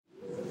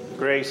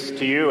Grace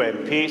to you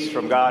and peace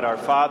from God our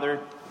Father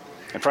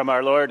and from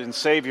our Lord and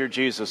Savior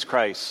Jesus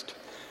Christ.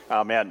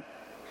 Amen.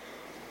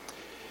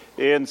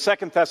 In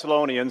 2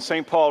 Thessalonians,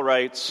 St. Paul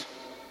writes,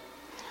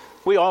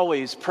 "We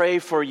always pray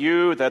for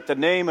you that the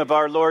name of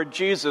our Lord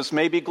Jesus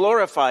may be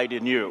glorified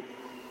in you,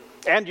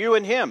 and you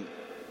in him,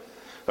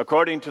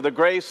 according to the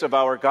grace of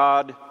our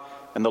God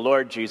and the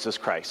Lord Jesus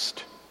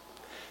Christ."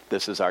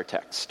 This is our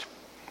text.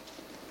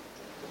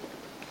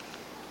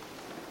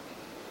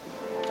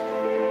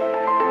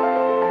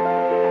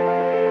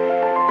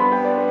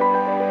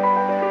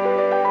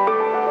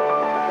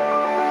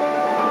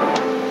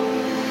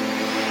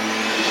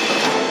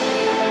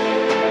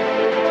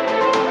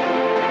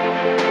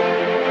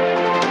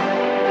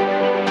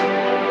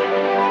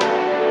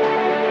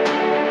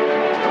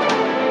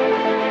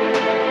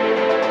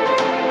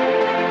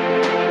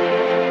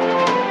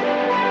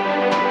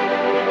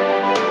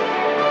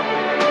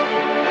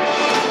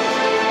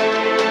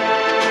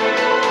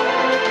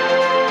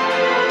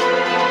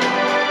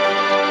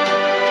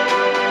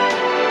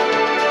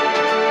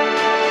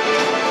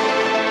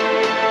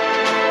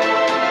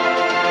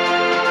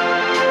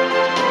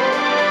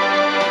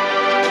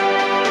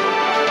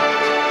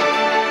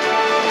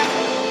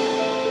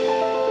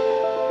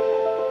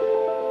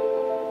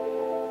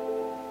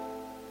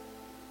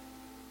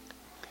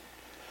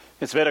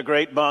 It's been a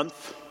great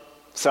month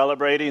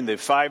celebrating the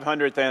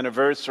 500th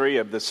anniversary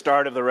of the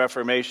start of the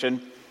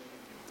Reformation.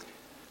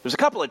 There's a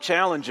couple of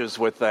challenges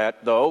with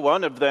that, though.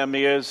 One of them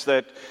is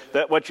that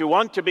what you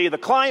want to be the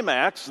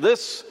climax,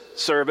 this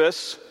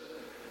service,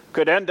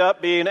 could end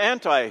up being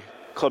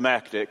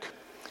anticlimactic.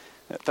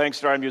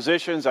 Thanks to our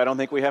musicians, I don't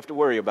think we have to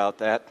worry about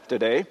that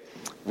today.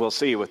 We'll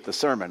see with the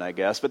sermon, I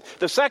guess. But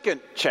the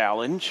second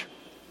challenge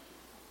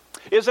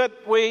is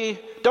that we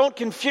don't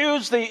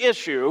confuse the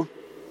issue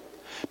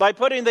by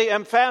putting the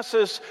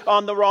emphasis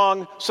on the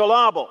wrong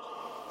syllable,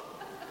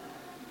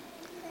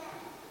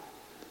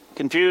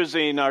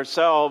 confusing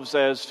ourselves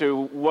as to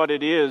what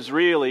it is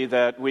really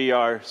that we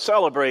are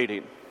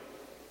celebrating.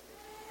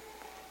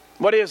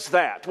 What is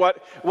that?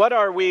 What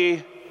are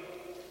we,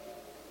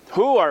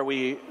 who are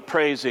we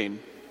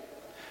praising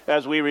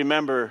as we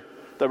remember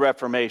the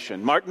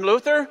Reformation? Martin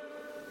Luther?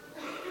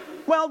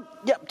 Well,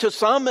 yeah, to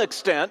some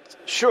extent,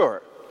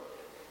 sure,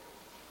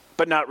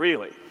 but not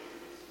really.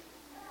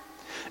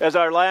 As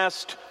our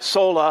last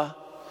sola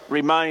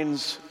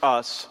reminds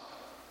us,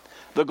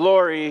 the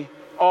glory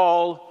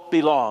all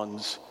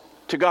belongs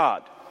to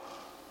God.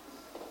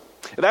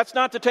 That's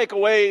not to take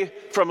away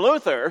from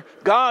Luther.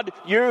 God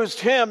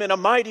used him in a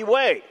mighty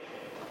way.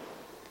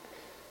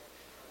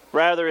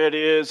 Rather, it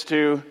is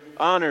to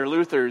honor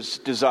Luther's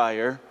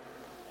desire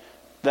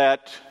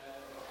that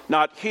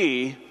not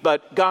he,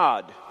 but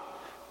God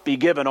be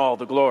given all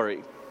the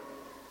glory.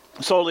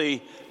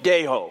 Soli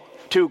Deo,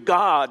 to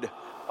God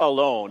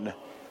alone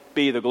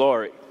be the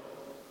glory.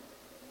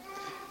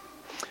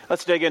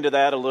 Let's dig into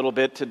that a little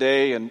bit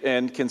today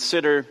and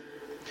consider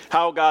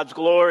how God's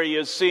glory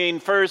is seen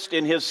first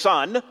in his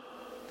Son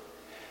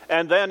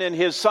and then in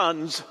his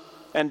sons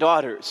and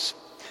daughters.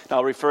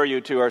 I'll refer you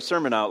to our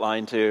sermon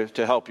outline to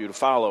help you to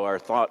follow our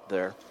thought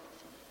there.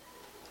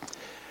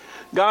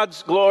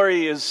 God's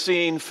glory is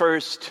seen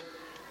first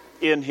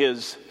in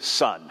his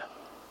Son.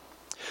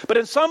 But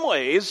in some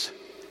ways,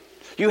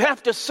 you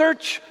have to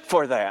search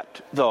for that,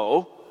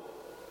 though,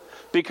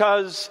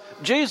 because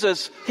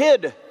Jesus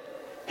hid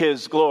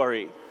his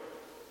glory,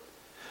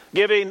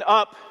 giving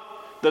up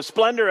the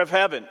splendor of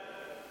heaven,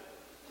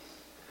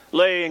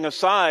 laying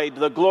aside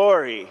the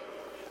glory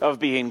of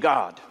being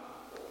God.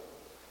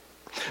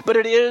 But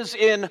it is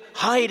in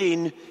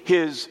hiding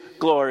his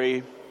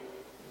glory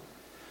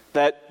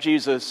that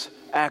Jesus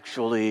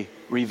actually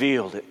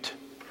revealed it.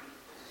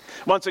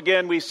 Once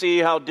again, we see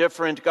how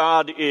different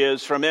God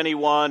is from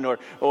anyone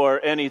or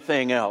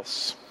anything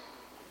else.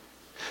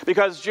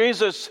 Because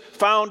Jesus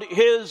found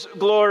his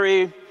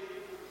glory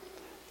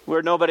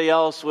where nobody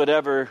else would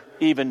ever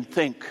even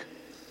think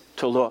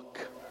to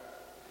look,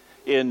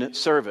 in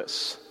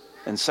service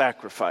and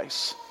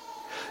sacrifice.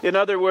 In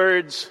other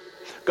words,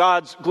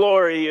 God's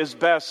glory is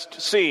best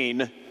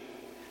seen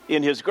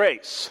in his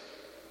grace.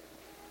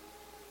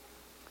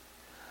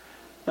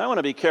 Now, I want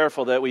to be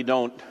careful that we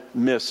don't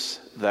miss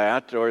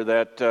that, or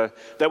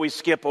that we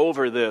skip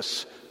over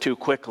this too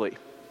quickly.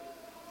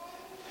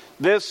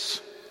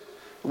 This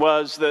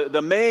was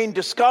the main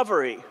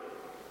discovery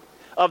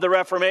of the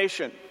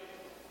Reformation.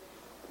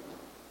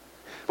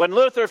 When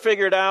Luther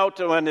figured out,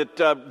 when it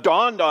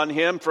dawned on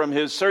him from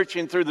his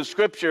searching through the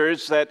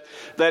Scriptures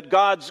that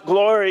God's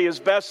glory is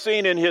best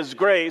seen in his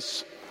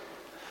grace,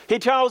 he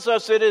tells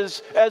us it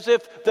is as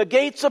if the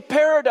gates of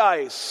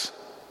paradise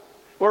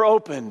were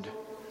opened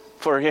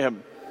for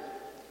him.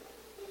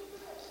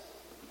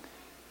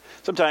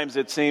 Sometimes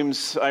it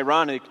seems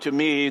ironic to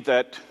me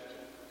that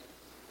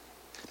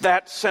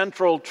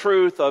central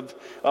truth of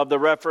the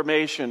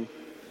Reformation,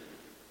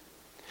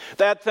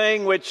 that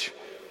thing which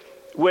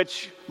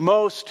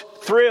most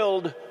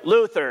thrilled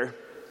Luther,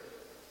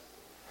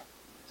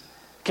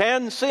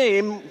 can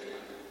seem,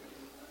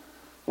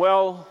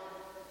 well,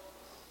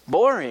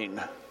 boring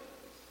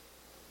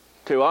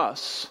to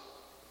us,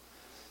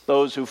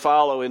 those who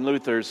follow in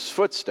Luther's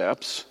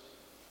footsteps.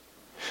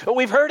 But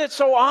we've heard it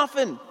so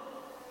often.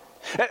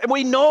 And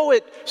we know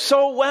it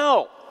so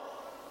well.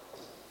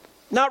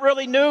 Not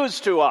really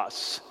news to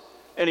us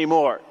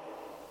anymore.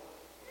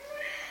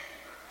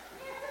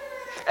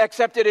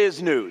 Except it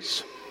is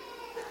news.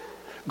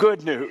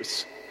 Good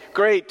news.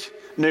 Great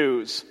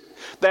news.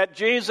 That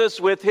Jesus,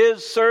 with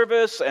his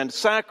service and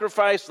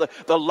sacrifice,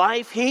 the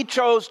life he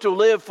chose to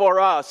live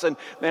for us,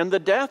 and the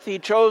death he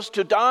chose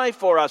to die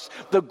for us,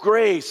 the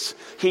grace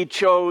he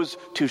chose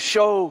to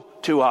show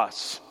to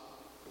us.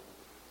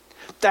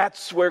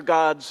 That's where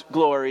God's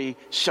glory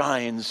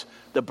shines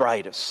the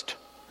brightest.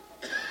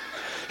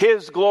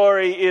 His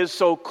glory is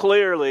so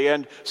clearly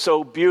and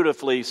so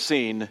beautifully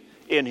seen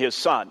in his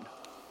Son.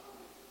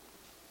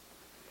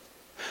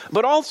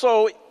 But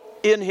also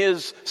in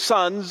his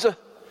sons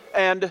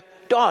and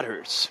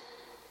daughters.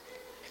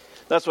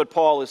 That's what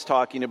Paul is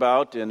talking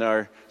about in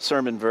our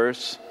sermon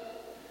verse,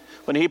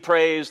 when he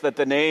prays that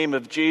the name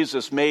of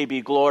Jesus may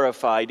be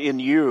glorified in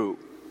you,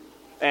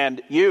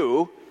 and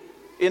you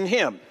in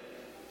him.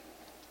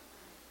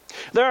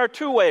 There are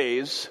two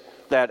ways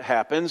that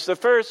happens. The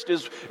first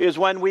is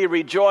when we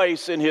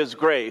rejoice in his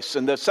grace,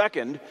 and the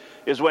second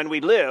is when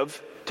we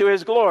live to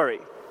his glory.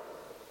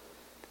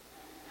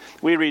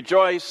 We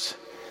rejoice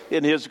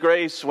in his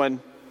grace when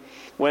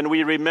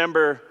we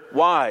remember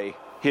why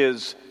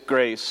his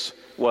grace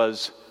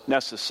was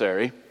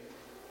necessary.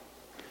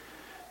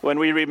 When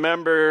we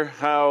remember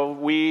how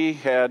we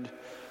had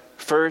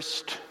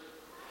first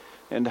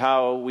and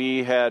how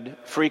we had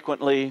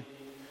frequently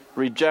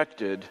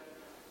rejected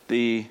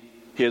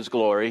his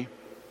glory,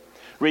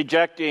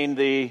 rejecting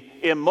the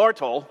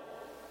immortal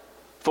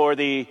for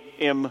the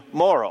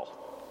immoral.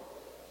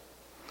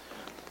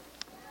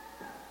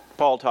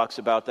 Paul talks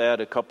about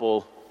that a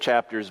couple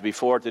chapters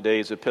before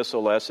today's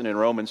epistle lesson in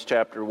Romans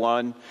chapter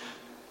 1.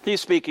 He's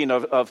speaking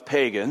of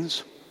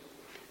pagans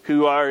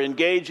who are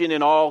engaging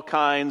in all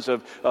kinds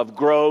of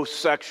gross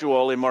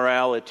sexual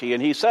immorality.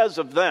 And he says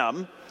of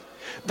them,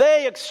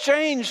 they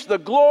exchanged the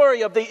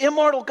glory of the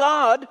immortal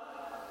God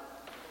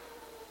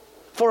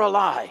for a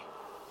lie,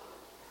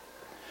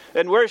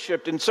 and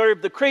worshipped and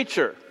served the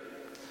creature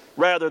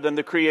rather than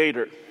the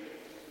Creator.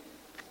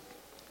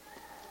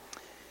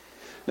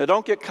 Now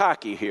don't get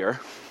cocky here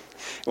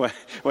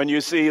when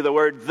you see the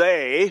word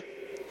they,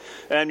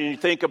 and you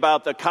think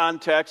about the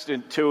context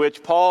to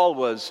which Paul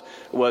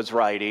was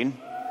writing,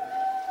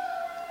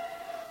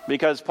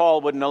 because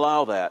Paul wouldn't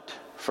allow that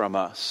from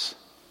us.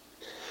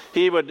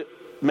 He would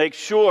make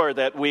sure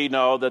that we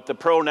know that the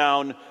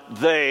pronoun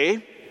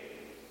they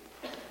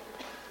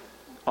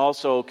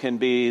also can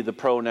be the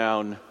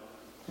pronoun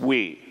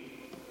we.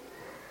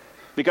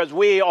 Because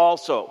we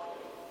also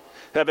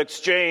have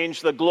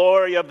exchanged the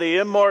glory of the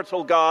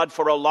immortal God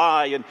for a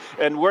lie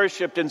and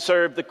worshipped and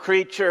served the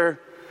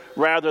creature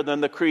rather than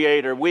the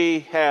Creator.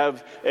 We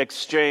have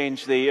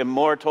exchanged the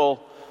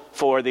immortal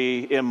for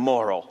the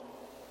immoral.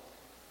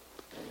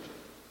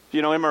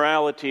 You know,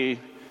 immorality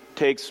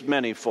takes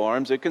many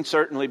forms. It can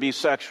certainly be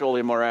sexual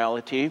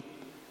immorality,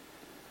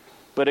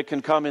 but it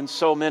can come in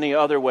so many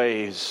other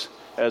ways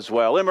as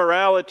well.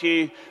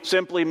 Immorality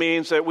simply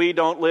means that we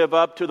don't live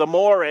up to the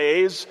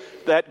mores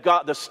that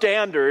God, the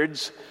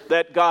standards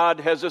that God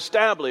has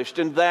established,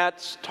 and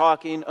that's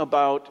talking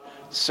about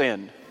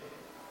sin.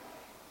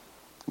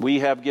 We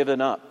have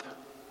given up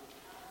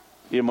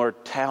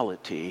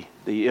immortality,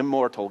 the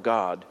immortal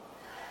God,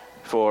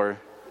 for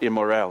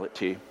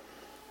immorality.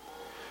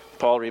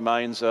 Paul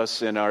reminds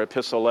us in our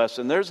epistle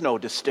lesson, there's no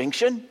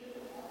distinction,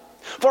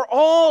 for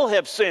all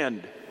have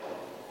sinned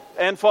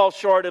and fall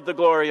short of the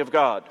glory of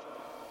God.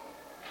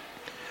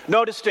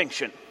 No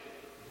distinction.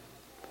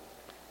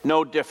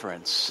 No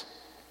difference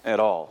at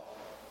all.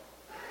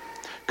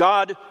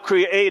 God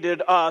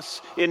created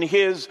us in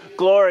his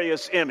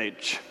glorious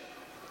image.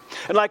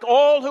 And like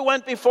all who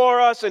went before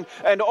us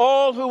and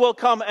all who will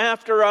come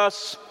after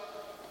us,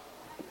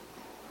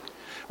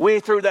 we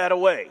threw that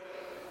away.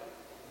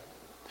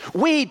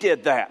 We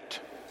did that.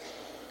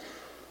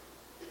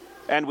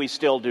 And we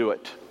still do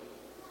it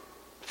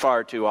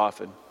far too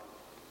often.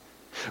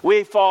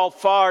 We fall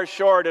far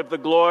short of the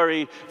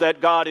glory that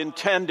God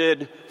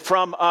intended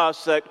from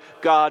us, that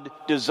God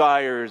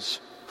desires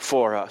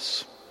for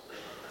us.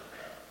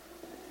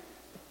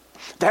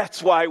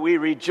 That's why we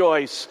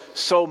rejoice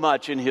so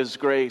much in his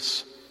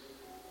grace,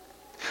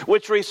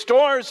 which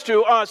restores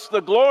to us the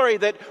glory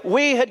that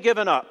we had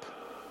given up,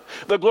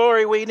 the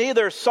glory we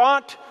neither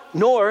sought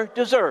nor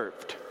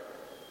deserved.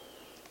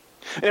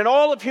 In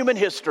all of human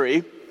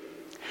history,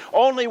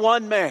 only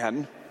one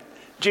man,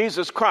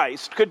 Jesus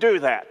Christ, could do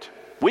that.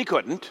 We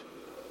couldn't.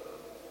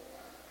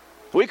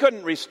 We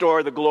couldn't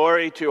restore the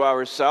glory to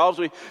ourselves.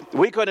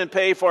 We couldn't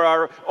pay for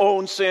our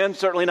own sin,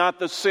 certainly not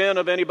the sin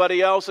of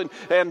anybody else,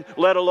 and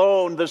let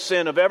alone the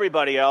sin of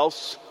everybody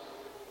else.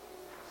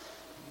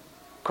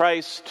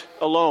 Christ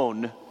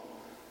alone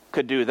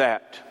could do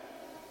that.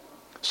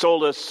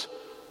 Solus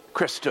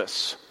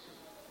Christus.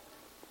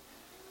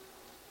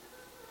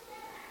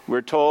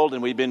 We're told,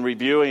 and we've been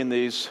reviewing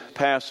these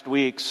past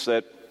weeks,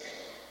 that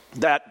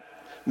That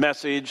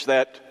message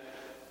that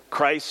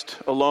Christ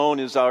alone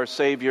is our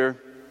Savior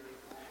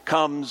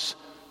comes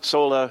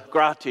sola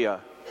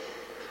gratia,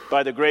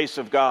 by the grace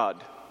of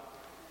God,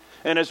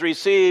 and is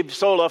received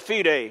sola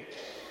fide,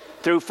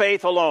 through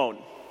faith alone,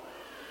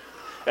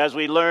 as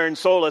we learn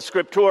sola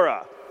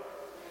scriptura,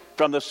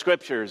 from the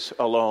Scriptures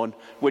alone,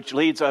 which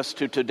leads us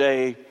to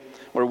today,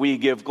 where we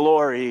give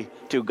glory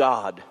to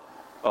God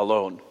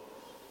alone.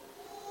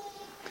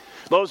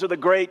 Those are the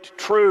great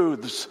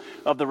truths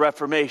of the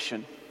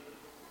Reformation.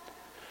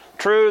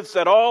 Truths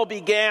that all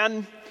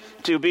began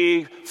to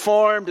be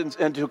formed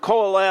and to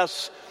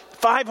coalesce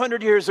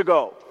 500 years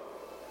ago,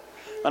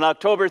 on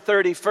October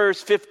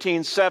 31st,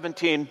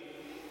 1517,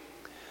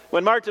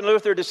 when Martin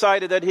Luther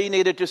decided that he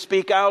needed to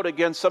speak out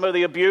against some of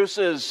the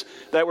abuses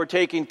that were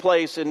taking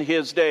place in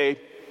his day.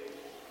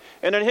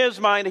 And in his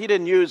mind, he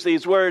didn't use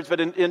these words,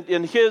 but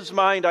in his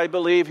mind, I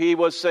believe he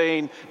was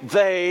saying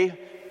they,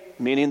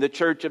 meaning the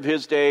church of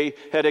his day,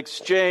 had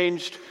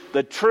exchanged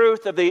the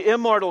truth of the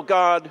immortal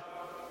God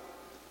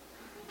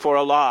for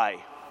a lie.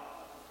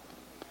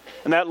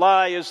 And that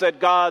lie is that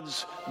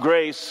God's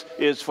grace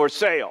is for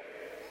sale.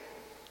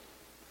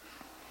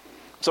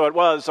 So it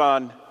was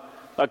on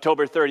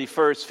October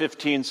 31st,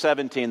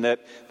 1517, that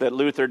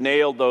Luther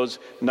nailed those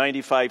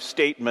 95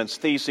 statements,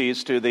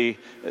 theses, to the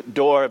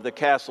door of the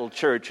Castle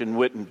Church in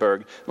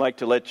Wittenberg. I'd like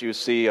to let you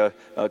see a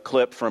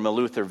clip from a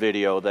Luther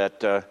video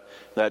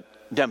that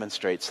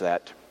demonstrates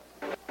that.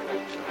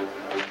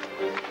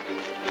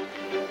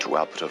 To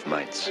Albert of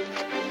Mainz,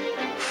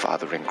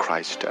 Father in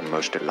Christ and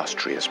most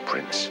illustrious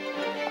Prince,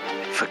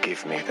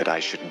 forgive me that I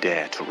should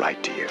dare to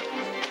write to you.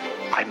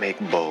 I make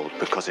bold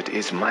because it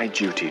is my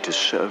duty to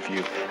serve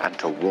you and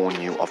to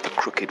warn you of the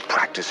crooked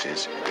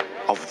practices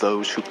of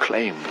those who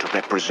claim to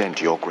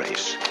represent your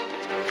grace.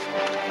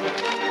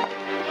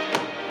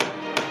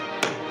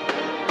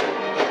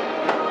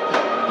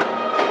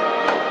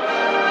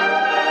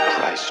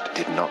 Christ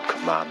did not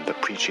command the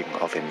preaching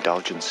of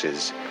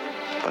indulgences,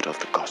 but of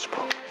the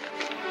gospel.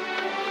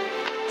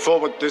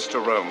 Forward this to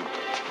Rome.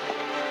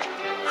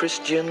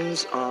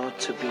 Christians are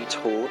to be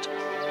taught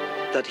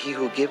that he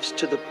who gives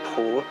to the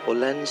poor or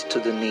lends to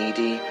the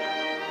needy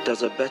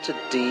does a better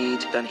deed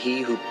than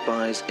he who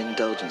buys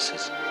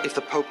indulgences. If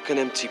the Pope can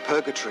empty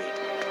purgatory,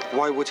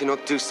 why would he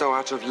not do so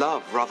out of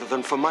love rather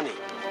than for money?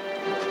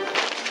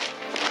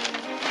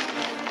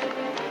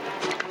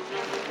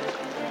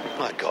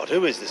 My God,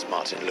 who is this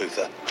Martin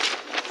Luther?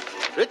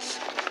 Fritz?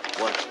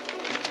 What?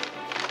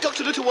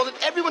 Dr. Luther wanted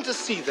everyone to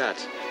see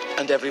that.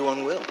 And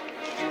everyone will.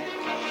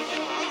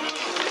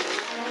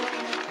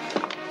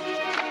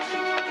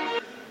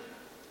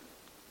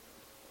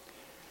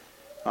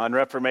 On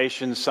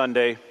Reformation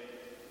Sunday,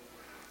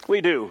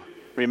 we do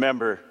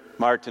remember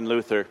Martin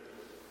Luther,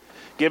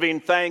 giving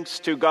thanks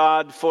to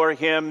God for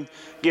him,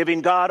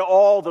 giving God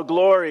all the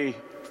glory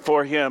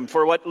for him,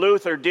 for what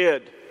Luther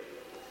did.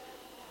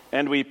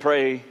 And we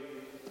pray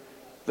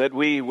that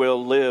we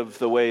will live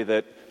the way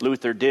that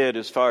Luther did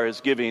as far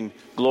as giving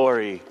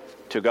glory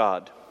to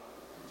God.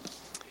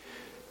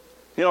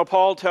 You know,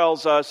 Paul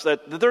tells us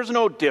that there's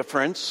no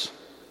difference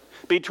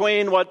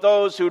between what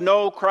those who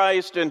know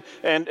Christ and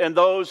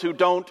those who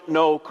don't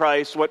know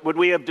Christ. What would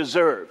we have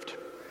deserved?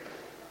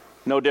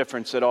 No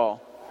difference at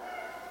all.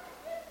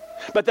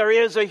 But there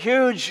is a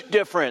huge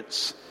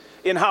difference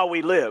in how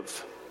we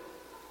live,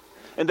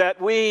 and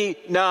that we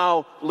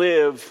now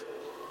live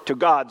to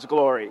God's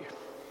glory.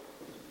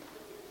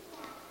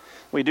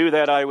 We do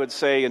that, I would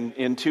say,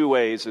 in two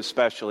ways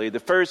especially. The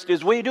first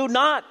is we do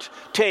not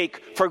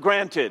take for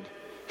granted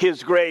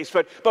His grace,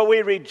 but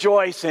we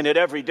rejoice in it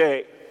every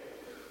day,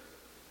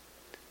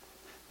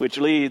 which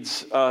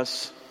leads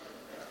us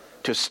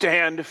to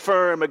stand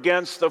firm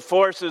against the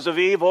forces of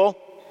evil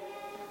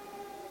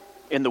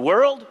in the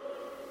world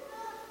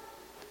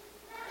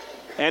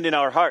and in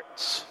our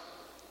hearts.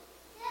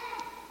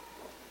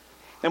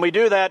 And we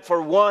do that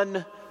for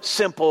one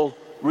simple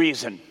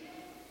reason.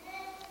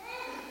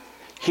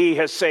 He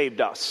has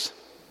saved us.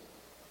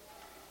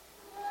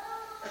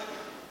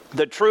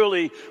 The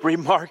truly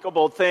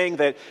remarkable thing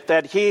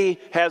that He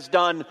has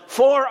done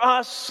for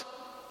us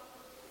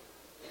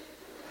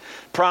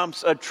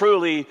prompts a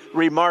truly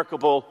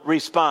remarkable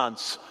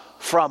response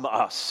from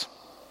us.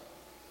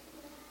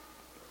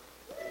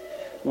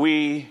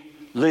 We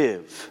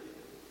live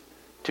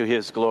to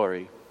His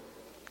glory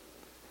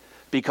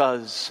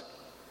because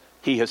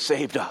He has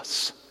saved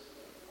us.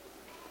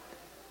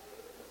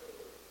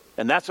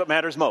 And that's what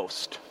matters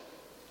most.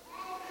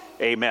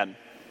 Amen.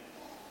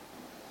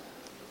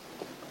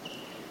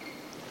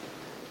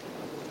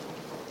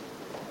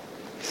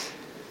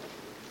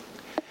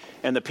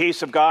 And the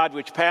peace of God,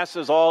 which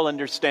passes all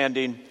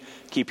understanding,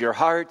 keep your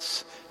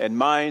hearts and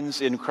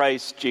minds in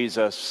Christ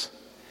Jesus.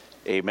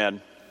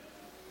 Amen.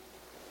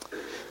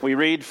 We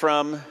read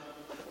from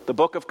the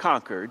Book of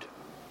Concord.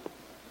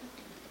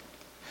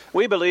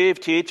 We believe,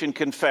 teach, and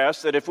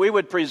confess that if we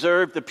would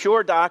preserve the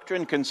pure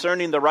doctrine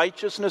concerning the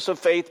righteousness of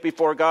faith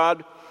before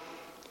God,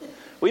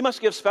 we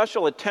must give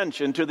special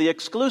attention to the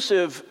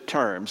exclusive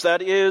terms,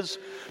 that is,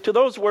 to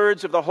those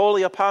words of the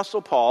Holy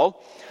Apostle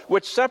Paul,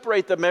 which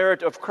separate the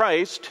merit of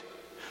Christ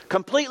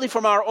completely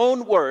from our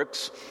own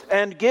works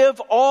and give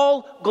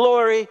all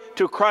glory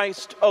to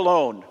Christ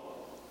alone.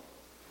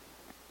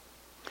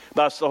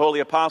 Thus, the Holy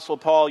Apostle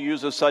Paul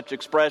uses such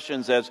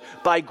expressions as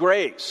by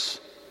grace,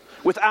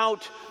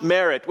 without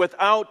merit,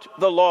 without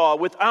the law,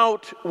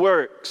 without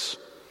works.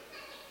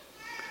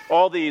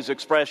 All these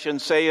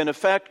expressions say, in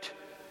effect,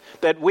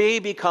 that we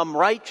become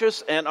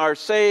righteous and are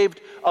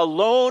saved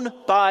alone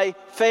by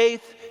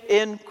faith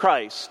in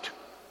Christ.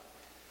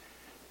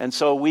 And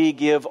so we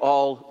give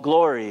all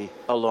glory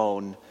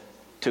alone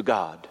to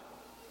God.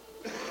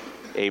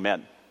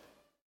 Amen.